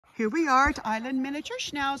Here we are at Island Miniature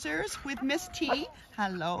Schnauzers with Miss T.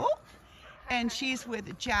 Hello. And she's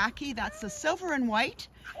with Jackie. That's the silver and white.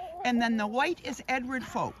 And then the white is Edward,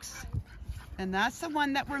 folks. And that's the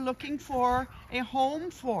one that we're looking for a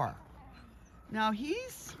home for. Now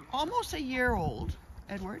he's almost a year old,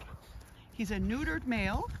 Edward. He's a neutered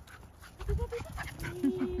male.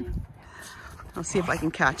 I'll see if I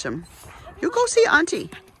can catch him. You go see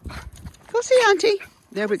Auntie. Go see Auntie.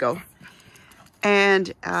 There we go.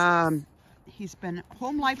 And he's been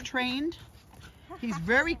home life trained. He's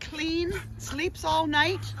very clean, sleeps all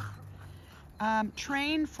night,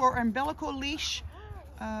 trained for umbilical leash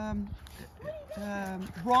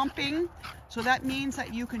romping. So that means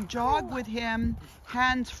that you can jog with him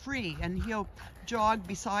hands-free and he'll jog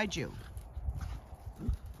beside you.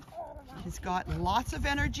 He's got lots of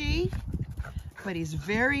energy, but he's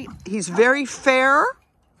very fair,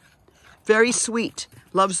 very sweet.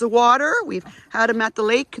 Loves the water. We've had him at the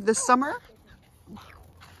lake this summer.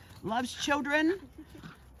 Loves children,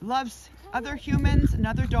 loves other humans and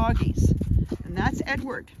other doggies. And that's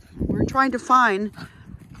Edward. We're trying to find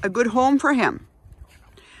a good home for him.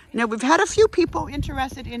 Now we've had a few people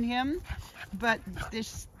interested in him, but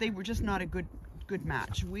they were just not a good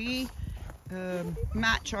match. We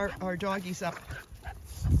match our doggies up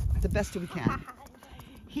the best we can.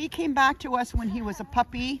 He came back to us when he was a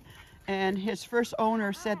puppy, and his first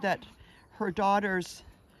owner said that her daughters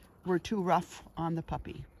were too rough on the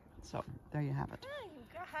puppy. So there you have it.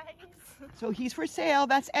 So he's for sale.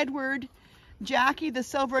 That's Edward. Jackie, the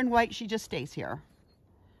silver and white, she just stays here.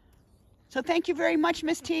 So thank you very much,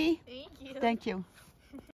 Miss T. Thank you. Thank you.